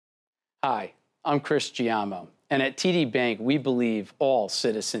Hi, I'm Chris Giamo, and at TD Bank, we believe all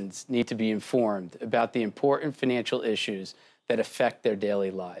citizens need to be informed about the important financial issues that affect their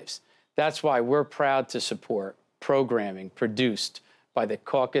daily lives. That's why we're proud to support programming produced by the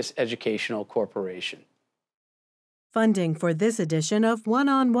Caucus Educational Corporation. Funding for this edition of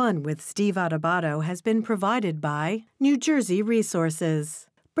One-on-One with Steve Adubato has been provided by New Jersey Resources,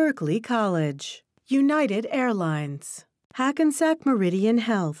 Berkeley College, United Airlines, Hackensack Meridian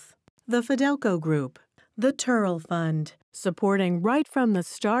Health, the Fidelco Group, the Turrell Fund, supporting Right from the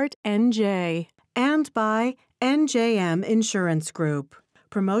Start NJ, and by NJM Insurance Group.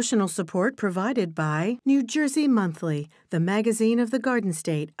 Promotional support provided by New Jersey Monthly, the magazine of the Garden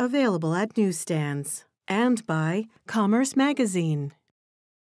State, available at newsstands, and by Commerce Magazine.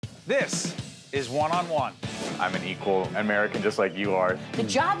 This is One-on-One. I'm an equal American just like you are. The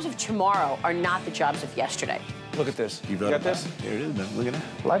jobs of tomorrow are not the jobs of yesterday. Look at this. You got this? Here it is, man. Look at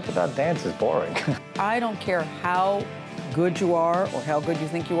that. Life without dance is boring. I don't care how good you are or how good you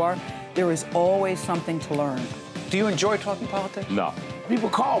think you are, there is always something to learn. Do you enjoy talking politics? No. People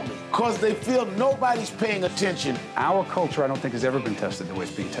call me because they feel nobody's paying attention. Our culture, I don't think, has ever been tested the way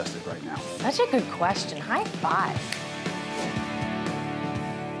it's being tested right now. That's a good question. High five.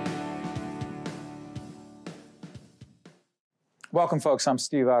 Welcome, folks. I'm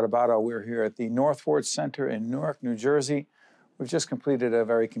Steve Adubato. We're here at the Northward Center in Newark, New Jersey. We've just completed a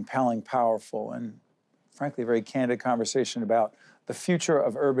very compelling, powerful, and frankly, very candid conversation about the future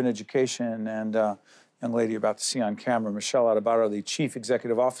of urban education. And young lady you're about to see on camera, Michele Adubato, the Chief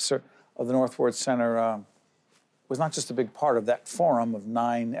Executive Officer of the Northward Center, was not just a big part of that forum of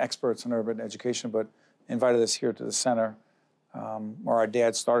 9 experts in urban education, but invited us here to the center, where our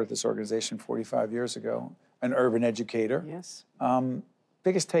dad started this organization 45 years ago, an urban educator. Yes.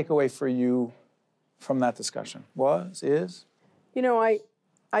 Biggest takeaway for you from that discussion is? You know,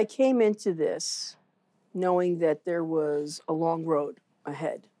 I came into this knowing that there was a long road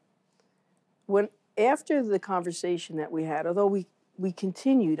ahead. After the conversation that we had, although we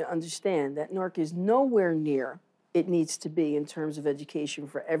continue to understand that Newark is nowhere near it needs to be in terms of education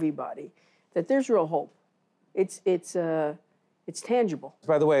for everybody, that there's real hope. It's tangible.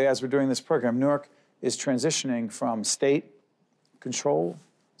 By the way, as we're doing this program, Newark is transitioning from state control,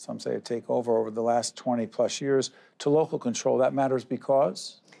 some say a takeover over the last 20 plus years, to local control. That matters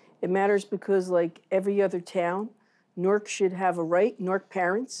because? It matters because, like every other town, Newark should have a right, Newark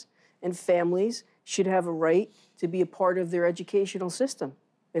parents and families should have a right to be a part of their educational system.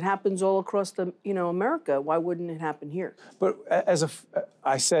 It happens all across America. Why wouldn't it happen here? But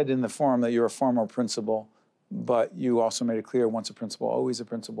I said in the forum that you're a former principal, but you also made it clear, once a principal, always a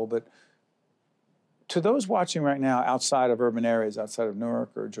principal. But to those watching right now outside of urban areas, outside of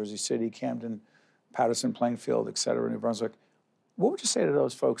Newark or Jersey City, Camden, Patterson, Plainfield, et cetera, New Brunswick, what would you say to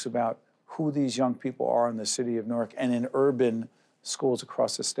those folks about who these young people are in the city of Newark and in urban schools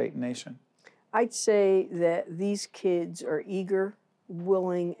across the state and nation? I'd say that these kids are eager,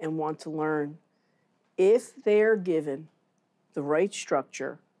 willing, and want to learn if they're given the right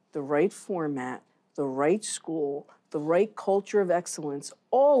structure, the right format, the right school, the right culture of excellence.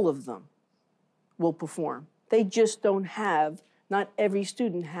 All of them will perform. They just don't have, not every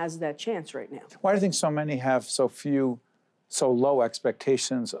student has that chance right now. Why do you think so many have so low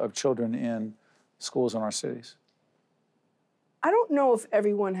expectations of children in schools in our cities? I don't know if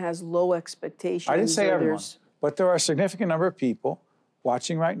everyone has low expectations. I didn't say everyone, but there are a significant number of people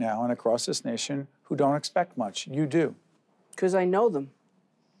watching right now and across this nation who don't expect much. You do. Because I know them.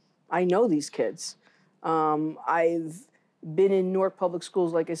 I know these kids. I've been in Newark Public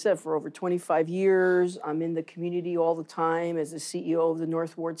Schools, like I said, for over 25 years. I'm in the community all the time as the CEO of the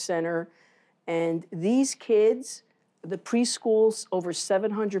Northward Center. And these kids, the preschools, over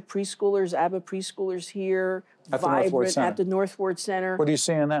 700 preschoolers, ABBA preschoolers here, vibrant at the Northward Center. What do you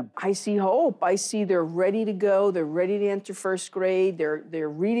see in them? I see hope. I see they're ready to go. They're ready to enter first grade. They're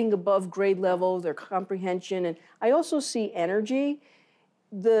reading above grade level, their comprehension. And I also see energy.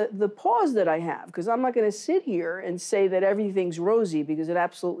 The pause that I have, because I'm not going to sit here and say that everything's rosy, because it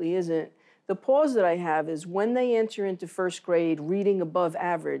absolutely isn't. The pause that I have is when they enter into first grade reading above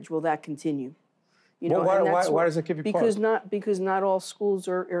average, will that continue? You know, why does it give you pause? Because not all schools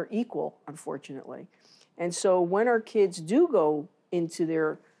are equal, unfortunately. And so when our kids do go into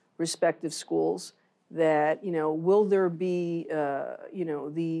their respective schools, that, will there be,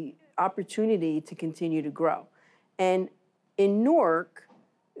 the opportunity to continue to grow? And in Newark,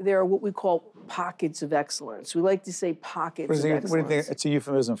 there are what we call pockets of excellence. We like to say pockets of excellence. What do you think? It's a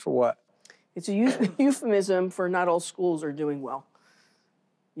euphemism for what? It's a euphemism for not all schools are doing well.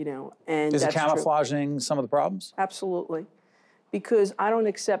 And is it camouflaging some of the problems? Absolutely. because I don't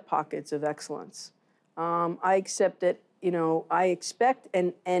accept pockets of excellence. I accept that, I expect,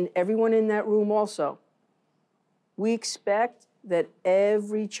 and everyone in that room also, we expect that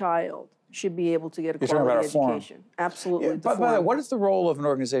every child should be able to get a quality education. Absolutely. Yeah, by the way, what is the role of an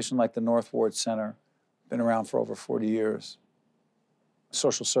organization like the North Ward Center, been around for over 40 years,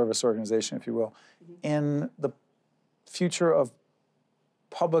 social service organization, if you will, in the future of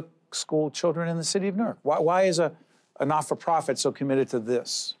public school children in the city of Newark? Why is a not-for-profit so committed to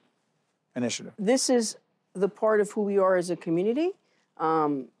this initiative? This is the part of who we are as a community.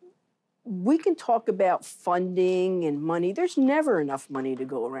 We can talk about funding and money. There's never enough money to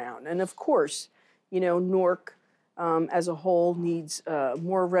go around. And of course, Newark as a whole needs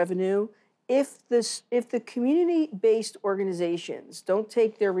more revenue. If the community-based organizations don't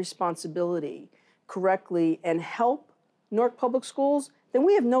take their responsibility correctly and help Newark Public Schools, then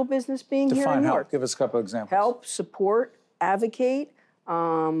we have no business being here in Newark. Define help. Give us a couple of examples. Help, support, advocate.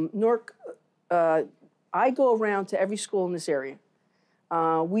 Newark, I go around to every school in this area.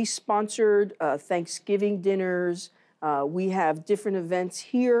 We sponsored Thanksgiving dinners. We have different events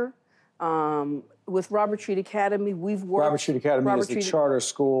here. With Robert Treat Academy, we've worked. Robert Treat Academy is the charter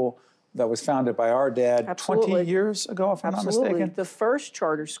school that was founded by our dad 20 years ago, if I'm not mistaken. The first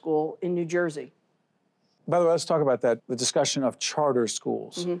charter school in New Jersey. By the way, let's talk about that, the discussion of charter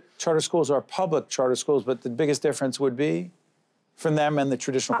schools. Charter schools are public charter schools, but the biggest difference would be from them and the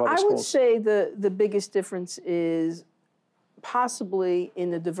traditional public schools. I would say the biggest difference is possibly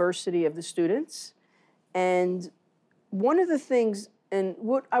in the diversity of the students. And one of the things, and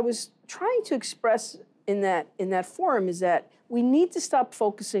what I was trying to express in that forum, is that we need to stop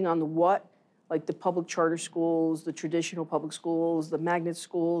focusing on the what, like the public charter schools, the traditional public schools, the magnet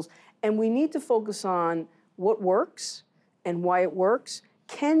schools, and we need to focus on what works and why it works.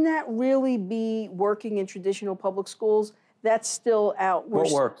 Can that really be working in traditional public schools? That's still out.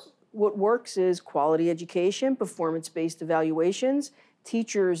 What works? What works is quality education, performance-based evaluations,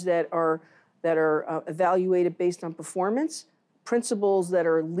 teachers that are evaluated based on performance, principals that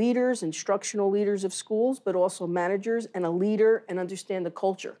are leaders, instructional leaders of schools, but also managers, and a leader and understand the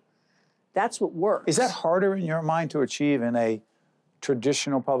culture. That's what works. Is that harder in your mind to achieve in a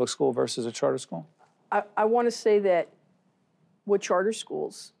traditional public school versus a charter school? I want to say that with charter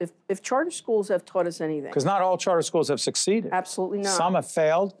schools, if charter schools have taught us anything. Because not all charter schools have succeeded. Absolutely not. Some have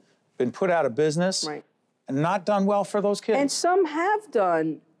failed, been put out of business, and not done well for those kids. And some have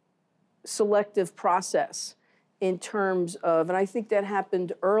done selective process in terms of, and I think that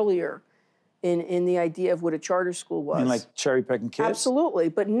happened earlier in the idea of what a charter school was. You mean like cherry picking kids? Absolutely.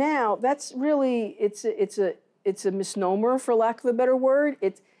 But now that's really, it's a misnomer, for lack of a better word.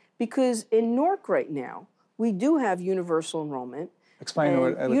 Because in Newark right now, we do have universal enrollment. Explain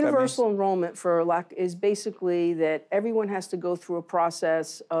what that means. Universal enrollment, is basically that everyone has to go through a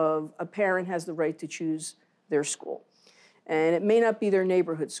process of a parent has the right to choose their school. And it may not be their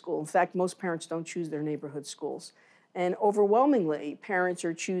neighborhood school. In fact, most parents don't choose their neighborhood schools. And overwhelmingly, parents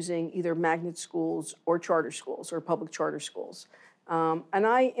are choosing either magnet schools or charter schools or public charter schools. And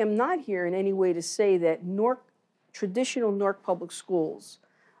I am not here in any way to say that traditional Newark public schools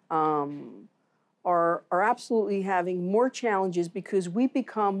are absolutely having more challenges because we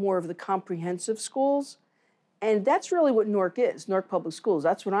become more of the comprehensive schools. And that's really what Newark is, Newark Public Schools.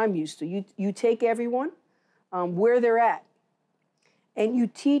 That's what I'm used to. You take everyone where they're at, and you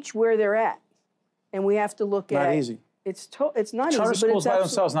teach where they're at. And we have to look at... Not easy. It's not easy, but it's... Charter schools by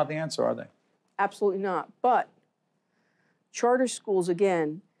themselves not the answer, are they? Absolutely not. But charter schools,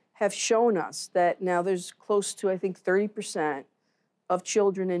 again, have shown us that now there's close to, I think, 30% of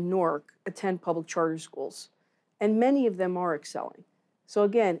children in Newark attend public charter schools. And many of them are excelling. So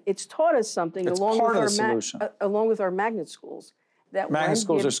again, it's taught us something along with our magnet schools. Magnet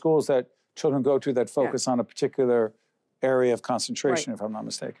schools are schools that children go to that focus on a particular area of concentration, if I'm not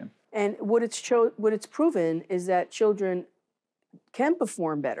mistaken. And what it's proven is that children can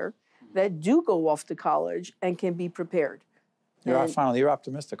perform better, that do go off to college and can be prepared. You're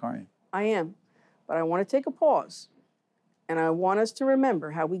optimistic, aren't you? I am. But I want to take a pause. And I want us to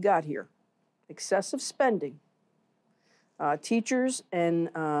remember how we got here. Excessive spending. Teachers and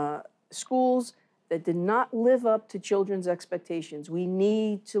schools that did not live up to children's expectations. We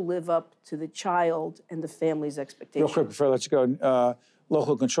need to live up to the child and the family's expectations. Real quick, before I let you go,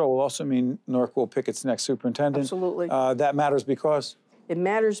 local control will also mean Newark will pick its next superintendent. Absolutely. That matters because? It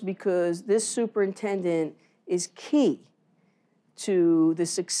matters because this superintendent is key to the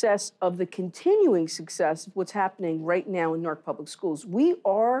success of the continuing success of what's happening right now in Newark Public Schools. We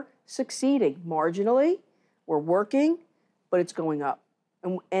are succeeding marginally. We're working, but it's going up.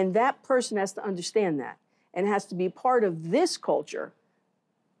 And that person has to understand that. and has to be part of this culture,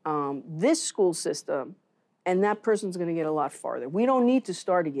 this school system, and that person's going to get a lot farther. We don't need to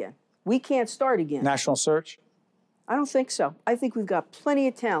start again. We can't start again. National search? I don't think so. I think we've got plenty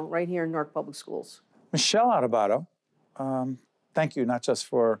of talent right here in Newark Public Schools. Michele Adubato, thank you not just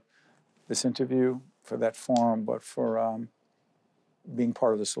for this interview, for that forum, but for being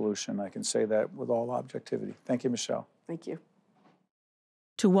part of the solution. I can say that with all objectivity. Thank you, Michele. Thank you.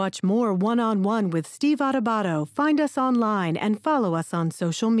 To watch more One-on-One with Steve Adubato, find us online and follow us on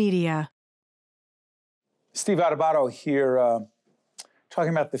social media. Steve Adubato here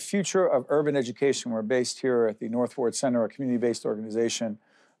talking about the future of urban education. We're based here at the North Ward Center, a community-based organization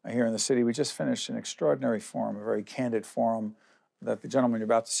here in the city. We just finished an extraordinary forum, a very candid forum that the gentleman you're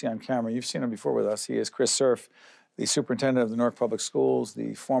about to see on camera, you've seen him before with us. He is Chris Cerf, the superintendent of the Newark Public Schools,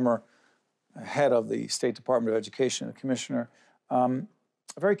 the former head of the State Department of Education, the commissioner.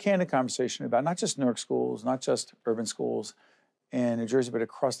 A very candid conversation about not just Newark schools, not just urban schools in New Jersey, but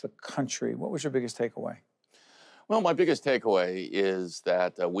across the country. What was your biggest takeaway? Well, my biggest takeaway is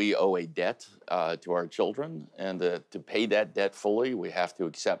that we owe a debt to our children, and to pay that debt fully, we have to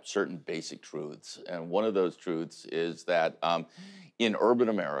accept certain basic truths. And one of those truths is that in urban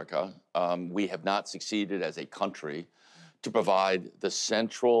America, we have not succeeded as a country to provide the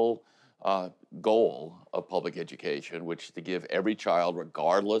central goal of public education, which is to give every child,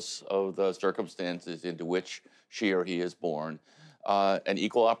 regardless of the circumstances into which she or he is born, an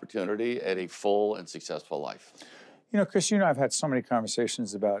equal opportunity at a full and successful life. You know, Chris, you and I have had so many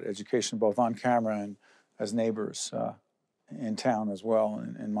conversations about education, both on camera and as neighbors in town as well,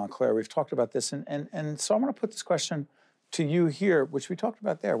 in Montclair. We've talked about this, and so I'm going to put this question to you here, which we talked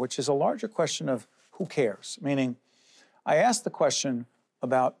about there, which is a larger question of who cares, meaning I asked the question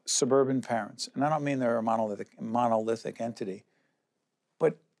about suburban parents, and I don't mean they're a monolithic entity,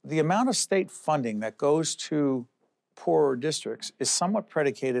 but the amount of state funding that goes to poorer districts is somewhat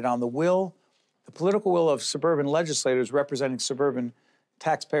predicated on the political will of suburban legislators representing suburban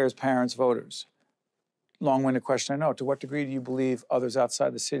taxpayers, parents, voters. Long-winded question, I know. To what degree do you believe others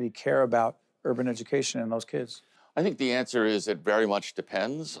outside the city care about urban education and those kids? I think the answer is it very much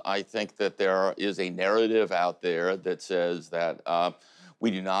depends. I think that there is a narrative out there that says that we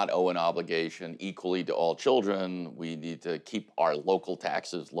do not owe an obligation equally to all children. We need to keep our local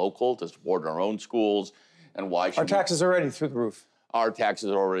taxes local to support our own schools. And why should our taxes are already through the roof? Our taxes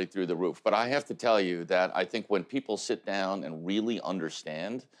are already through the roof. But I have to tell you that I think when people sit down and really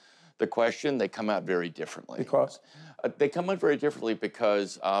understand the question, they come out very differently. Because? They come out very differently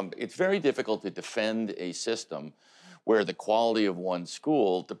because it's very difficult to defend a system where the quality of one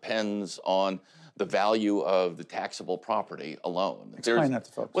school depends on the value of the taxable property alone. Explain that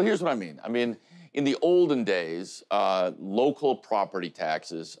to folks. Well, here's what I mean. I mean, in the olden days, local property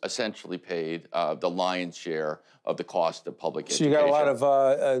taxes essentially paid the lion's share of the cost of public education. So you got a lot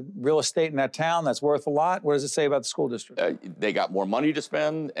of real estate in that town that's worth a lot. What does it say about the school district? They got more money to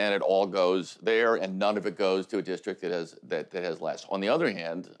spend, and it all goes there, and none of it goes to a district that has less. On the other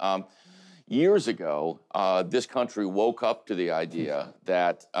hand, years ago, this country woke up to the idea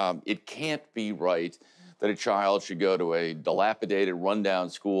that it can't be right that a child should go to a dilapidated, rundown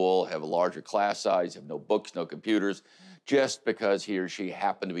school, have a larger class size, have no books, no computers, just because he or she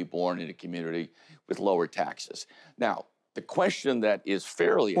happened to be born in a community with lower taxes. Now, the question that is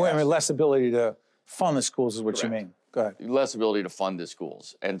fairly asked— I mean, less ability to fund the schools is what Correct. You mean. Go ahead. Less ability to fund the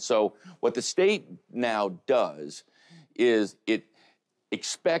schools. And so what the state now does is it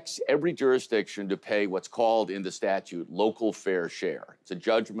expects every jurisdiction to pay what's called in the statute local fair share. It's a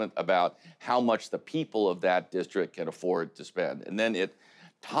judgment about how much the people of that district can afford to spend. And then it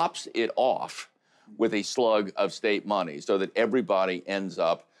tops it off with a slug of state money so that everybody ends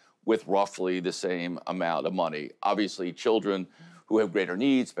up with roughly the same amount of money. Obviously, children who have greater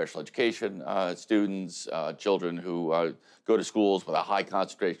needs, special education students, children who go to schools with a high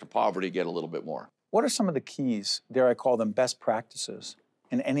concentration of poverty get a little bit more. What are some of the keys, dare I call them best practices,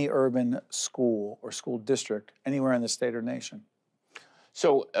 in any urban school or school district anywhere in the state or nation?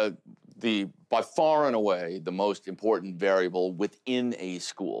 So by far and away, the most important variable within a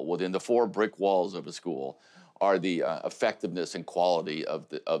school, within the four brick walls of a school, are the effectiveness and quality of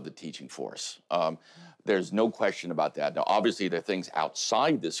the teaching force. There's no question about that. Now, obviously, there are things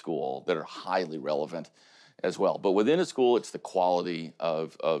outside the school that are highly relevant as well. But within a school, it's the quality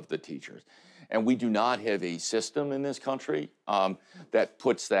of the teachers. And we do not have a system in this country that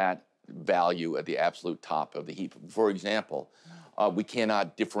puts that value at the absolute top of the heap. For example, we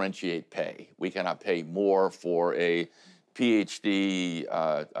cannot differentiate pay. We cannot pay more for a PhD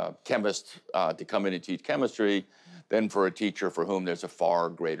chemist to come in and teach chemistry than for a teacher for whom there's a far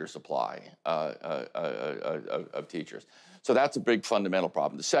greater supply of teachers. So that's a big fundamental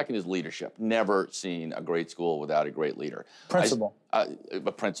problem. The second is leadership. Never seen a great school without a great leader. Principal.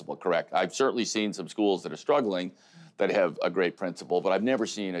 A principal, correct. I've certainly seen some schools that are struggling that have a great principal, but I've never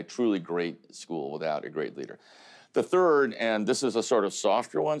seen a truly great school without a great leader. The third, and this is a sort of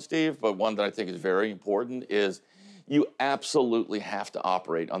softer one, Steve, but one that I think is very important, is you absolutely have to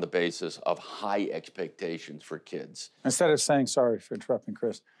operate on the basis of high expectations for kids. Instead of saying, sorry for interrupting,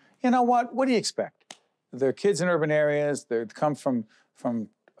 Chris, you know what do you expect? They're kids in urban areas, they come from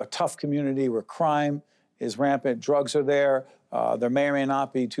a tough community where crime is rampant, drugs are there, there may or may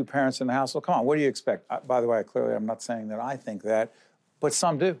not be two parents in the household. Come on, what do you expect? By the way, clearly I'm not saying that I think that, but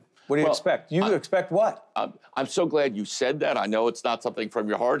some do. What do you expect? You expect what? I'm so glad you said that. I know it's not something from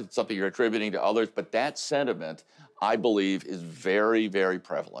your heart, it's something you're attributing to others, but that sentiment, I believe, is very, very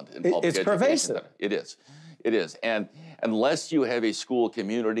prevalent in public education. It's pervasive. It is. It is. And unless you have a school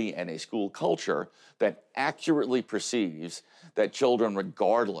community and a school culture that accurately perceives that children,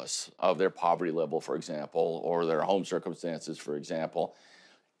 regardless of their poverty level, for example, or their home circumstances, for example,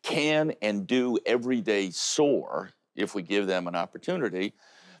 can and do every day soar if we give them an opportunity,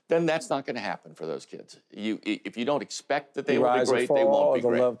 then that's not going to happen for those kids. If you don't expect that they will be great, they won't be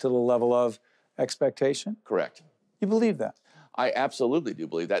great. To the level of expectation? Correct. You believe that? I absolutely do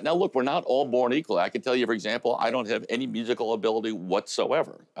believe that. Now, look, we're not all born equal. I can tell you, for example, I don't have any musical ability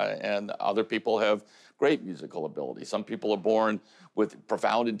whatsoever, and other people have great musical ability. Some people are born with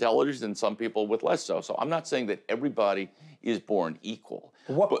profound intelligence and some people with less so. So I'm not saying that everybody is born equal.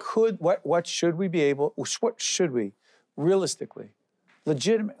 What should we realistically,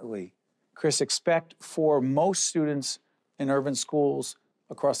 legitimately, Chris, expect for most students in urban schools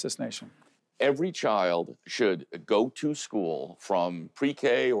across this nation? Every child should go to school from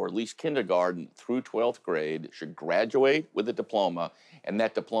pre-K or at least kindergarten through 12th grade, should graduate with a diploma, and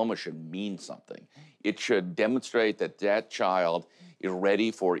that diploma should mean something. It should demonstrate that that child is ready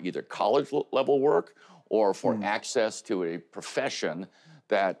for either college-level work or for access to a profession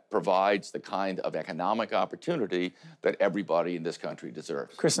that provides the kind of economic opportunity that everybody in this country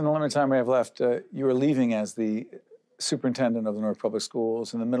deserves. Chris, in the limited time we have left, you are leaving as the Superintendent of the Newark Public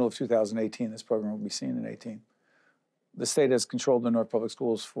Schools. In the middle of 2018, this program will be seen in 18. The state has controlled the Newark Public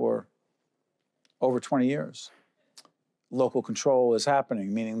Schools for over 20 years. Local control is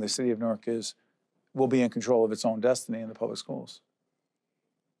happening, meaning the city of Newark will be in control of its own destiny in the public schools.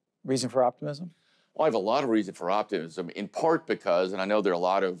 Reason for optimism? Well, I have a lot of reason for optimism, in part because, and I know there are a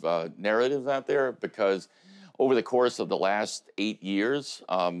lot of narratives out there, because over the course of the last 8 years,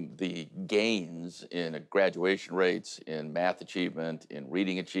 the gains in graduation rates, in math achievement, in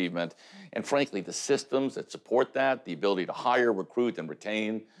reading achievement, and frankly, the systems that support that, the ability to hire, recruit, and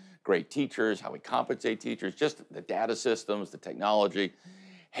retain great teachers, how we compensate teachers, just the data systems, the technology,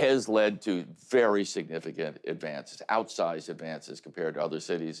 has led to very significant advances, outsized advances compared to other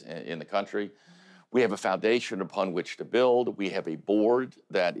cities in the country. We have a foundation upon which to build. We have a board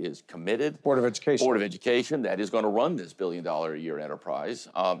that is committed. Board of Education. Board of Education that is going to run this billion-dollar-a-year enterprise.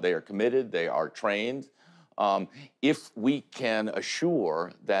 They are committed. They are trained. If we can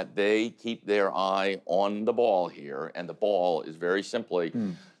assure that they keep their eye on the ball here, and the ball is very simply,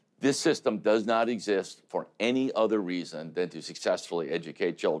 this system does not exist for any other reason than to successfully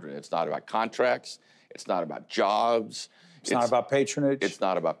educate children. It's not about contracts. It's not about jobs. It's not about patronage. It's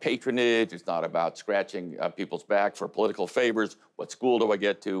not about patronage. It's not about scratching people's back for political favors. What school do I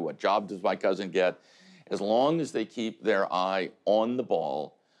get to? What job does my cousin get? As long as they keep their eye on the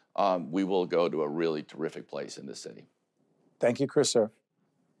ball, we will go to a really terrific place in this city. Thank you, Chris Cerf.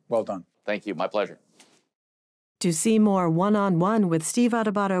 Well done. Thank you. My pleasure. To see more one-on-one with Steve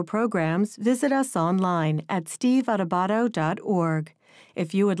Adubato programs, visit us online at steveadubato.org.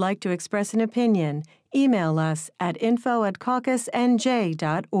 If you would like to express an opinion, email us at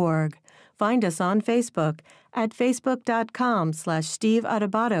info@caucusnj.org. Find us on Facebook at facebook.com/Steve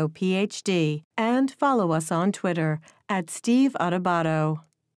Adubato PhD and follow us on Twitter at Steve Adubato.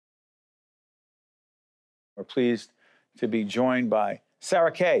 We're pleased to be joined by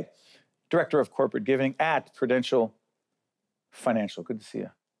Sarah Keh, Director of Corporate Giving at Prudential Financial. Good to see you.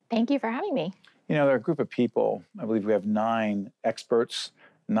 Thank you for having me. You know, there are a group of people, I believe we have 9 experts,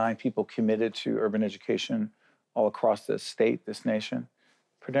 9 people committed to urban education all across this state, this nation.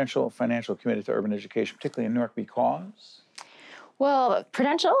 Prudential Financial committed to urban education, particularly in Newark, because? Well,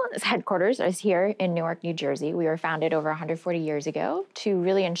 Prudential's headquarters is here in Newark, New Jersey. We were founded over 140 years ago to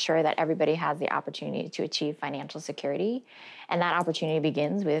really ensure that everybody has the opportunity to achieve financial security. And that opportunity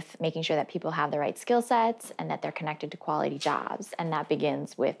begins with making sure that people have the right skill sets and that they're connected to quality jobs. And that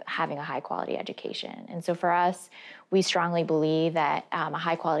begins with having a high quality education. And so for us, we strongly believe that a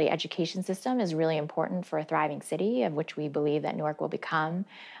high quality education system is really important for a thriving city, of which we believe that Newark will become.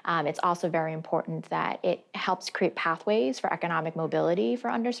 It's also very important that it helps create pathways for economic mobility for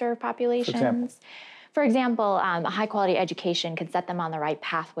underserved populations. For example, a high-quality education can set them on the right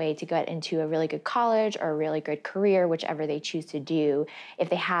pathway to get into a really good college or a really good career, whichever they choose to do, if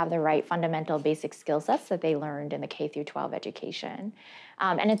they have the right fundamental basic skill sets that they learned in the K through 12 education.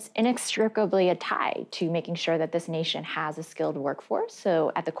 And it's inextricably tied to making sure that this nation has a skilled workforce.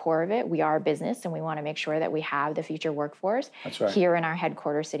 So at the core of it, we are a business, and we want to make sure that we have the future workforce here in our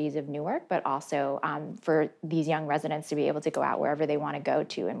headquarter cities of Newark, but also for these young residents to be able to go out wherever they want to go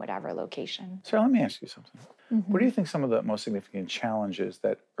to in whatever location. Sarah, let me ask you something. What do you think some of the most significant challenges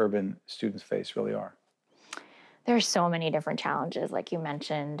that urban students face really are? There are so many different challenges, like you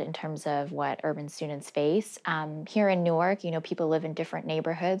mentioned, in terms of what urban students face. Here in Newark, people live in different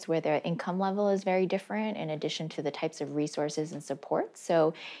neighborhoods where their income level is very different, in addition to the types of resources and support.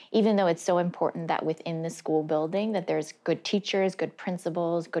 So even though it's so important that within the school building that there's good teachers, good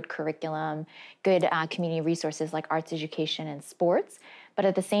principals, good curriculum, good community resources like arts education and sports, but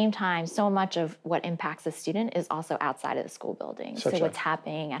at the same time, so much of what impacts a student is also outside of the school building. So what's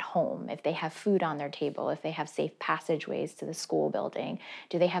happening at home, if they have food on their table, if they have safe passageways to the school building,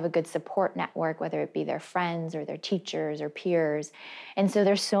 do they have a good support network, whether it be their friends or their teachers or peers? And so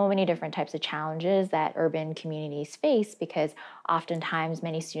there's so many different types of challenges that urban communities face, because oftentimes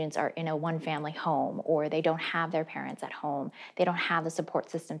many students are in a one-family home, or they don't have their parents at home. They don't have the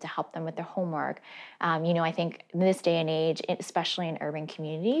support system to help them with their homework. I think in this day and age, especially in urban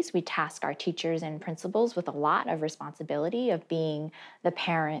communities, we task our teachers and principals with a lot of responsibility of being the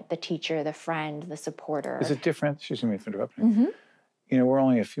parent, the teacher, the friend, the supporter. Is it different? Excuse me for interrupting. We're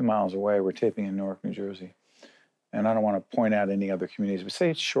only a few miles away. We're taping in Newark, New Jersey. And I don't want to point out any other communities, but say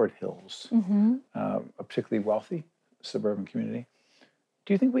it's Short Hills, a particularly wealthy suburban community.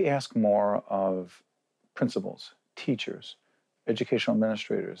 Do you think we ask more of principals, teachers, educational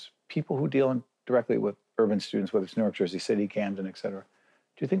administrators, people who deal directly with urban students, whether it's Newark, Jersey City, Camden, et cetera?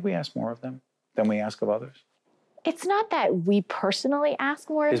 Do you think we ask more of them than we ask of others? It's not that we personally ask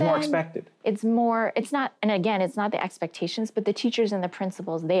more of them. It's more expected. It's not, and again, it's not the expectations, but the teachers and the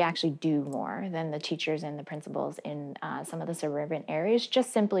principals, they actually do more than the teachers and the principals in some of the suburban areas,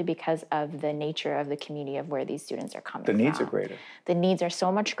 just simply because of the nature of the community of where these students are coming from. The needs are greater. The needs are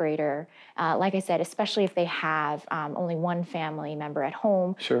so much greater. Like I said, especially if they have only one family member at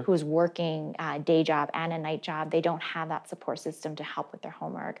home who's working a day job and a night job, they don't have that support system to help with their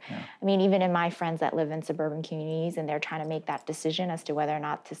homework. I mean, even in my friends that live in suburban communities, and they're trying to make that decision as to whether or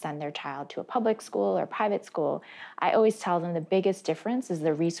not to send their child to a public school or private school, I always tell them the biggest difference is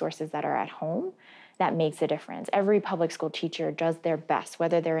the resources that are at home. That makes a difference. Every public school teacher does their best,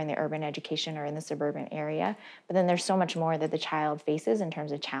 whether they're in the urban education or in the suburban area, but then there's so much more that the child faces in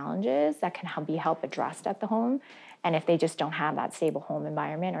terms of challenges that can be help addressed at the home. And if they just don't have that stable home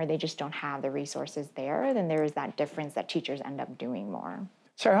environment, or they just don't have the resources there, then there is that difference that teachers end up doing more.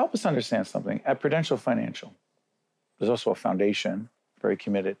 Sarah, help us understand something. At Prudential Financial, there's also a foundation very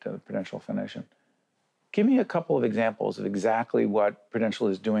committed to the Prudential Foundation. Give me a couple of examples of exactly what Prudential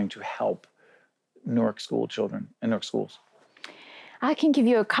is doing to help Newark school children in Newark schools. I can give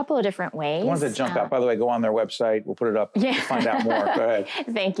you a couple of different ways. The ones that jump out, by the way, go on their website. We'll put it up to find out more. Go ahead.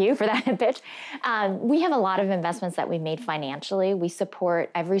 Thank you for that pitch. We have a lot of investments that we've made financially. We support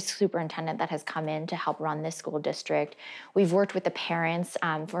every superintendent that has come in to help run this school district. We've worked with the parents.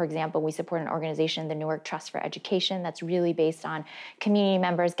 For example, we support an organization, the Newark Trust for Education, that's really based on community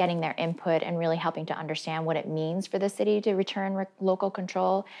members getting their input and really helping to understand what it means for the city to return local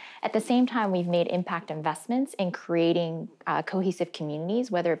control. At the same time, we've made impact investments in creating cohesive communities,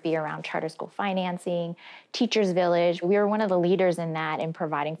 whether it be around charter school financing, Teachers Village. We were one of the leaders in that, in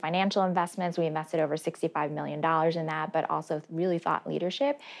providing financial investments. We invested over $65 million in that, but also really thought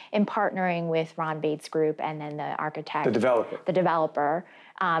leadership in partnering with Ron Bates Group and then the architect. The developer.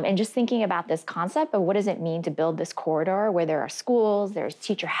 And just thinking about this concept of what does it mean to build this corridor where there are schools, there's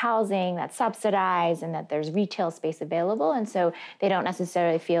teacher housing that's subsidized, and that there's retail space available. And so they don't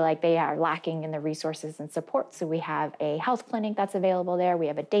necessarily feel like they are lacking in the resources and support. So we have a health clinic that's available there. We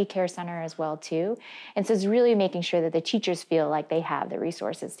have a daycare center as well, too. And so it's really making sure that the teachers feel like they have the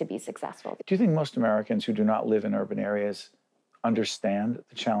resources to be successful. Do you think most Americans who do not live in urban areas understand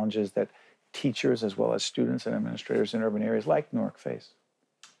the challenges that teachers as well as students and administrators in urban areas like Newark face?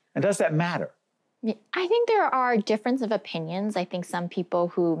 And does that matter? I think there are differences of opinions. I think some people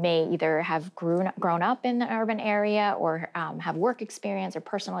who may either have grown up in the urban area or have work experience or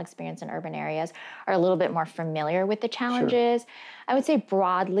personal experience in urban areas are a little bit more familiar with the challenges. Sure. I would say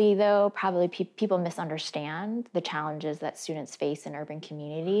broadly, though, probably people misunderstand the challenges that students face in urban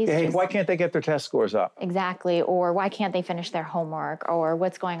communities. Hey, why can't they get their test scores up? Exactly. Or why can't they finish their homework? Or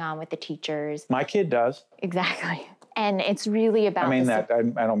what's going on with the teachers? My kid does. Exactly. And it's really about... I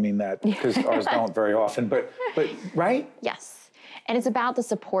don't mean that because ours don't very often, but right? Yes. And it's about the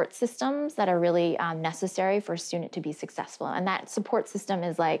support systems that are really necessary for a student to be successful. And that support system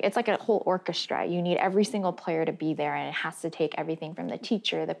is it's like a whole orchestra. You need every single player to be there, and it has to take everything from the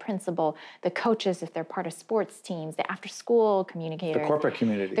teacher, the principal, the coaches if they're part of sports teams, the after-school communicators. The corporate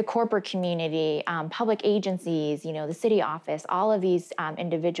community. The corporate community, public agencies, the city office, all of these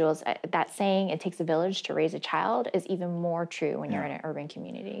individuals. That saying, it takes a village to raise a child, is even more true when you're in an urban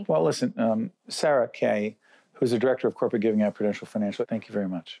community. Well, listen, Sarah Keh, who's the Director of Corporate Giving at Prudential Financial, thank you very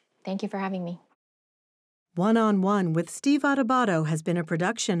much. Thank you for having me. One-on-One with Steve Adubato has been a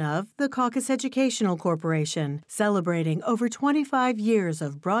production of the Caucus Educational Corporation, celebrating over 25 years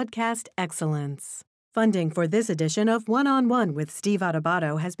of broadcast excellence. Funding for this edition of One-on-One with Steve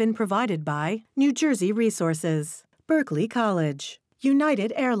Adubato has been provided by New Jersey Resources, Berkeley College,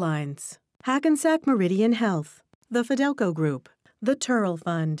 United Airlines, Hackensack Meridian Health, the Fidelco Group, the Turrell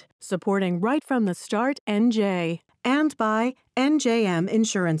Fund, supporting Right from the Start NJ, and by NJM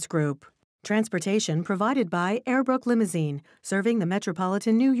Insurance Group. Transportation provided by Airbrook Limousine, serving the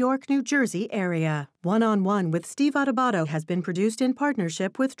metropolitan New York, New Jersey area. One-on-One with Steve Adubato has been produced in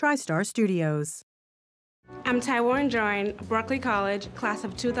partnership with TriStar Studios. I'm Taiwan Join, Berkeley College, class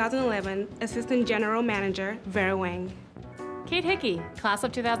of 2011, Assistant General Manager, Vera Wang. Kate Hickey, class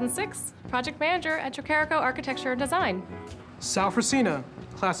of 2006, Project Manager at Trocarico Architecture and Design. Sal Frasina,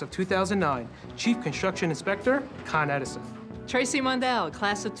 class of 2009, Chief Construction Inspector, Con Edison. Tracy Mondale,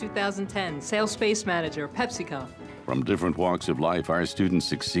 class of 2010, Sales Space Manager, PepsiCo. From different walks of life, our students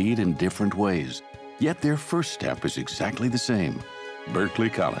succeed in different ways. Yet their first step is exactly the same: Berkeley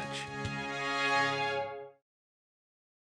College.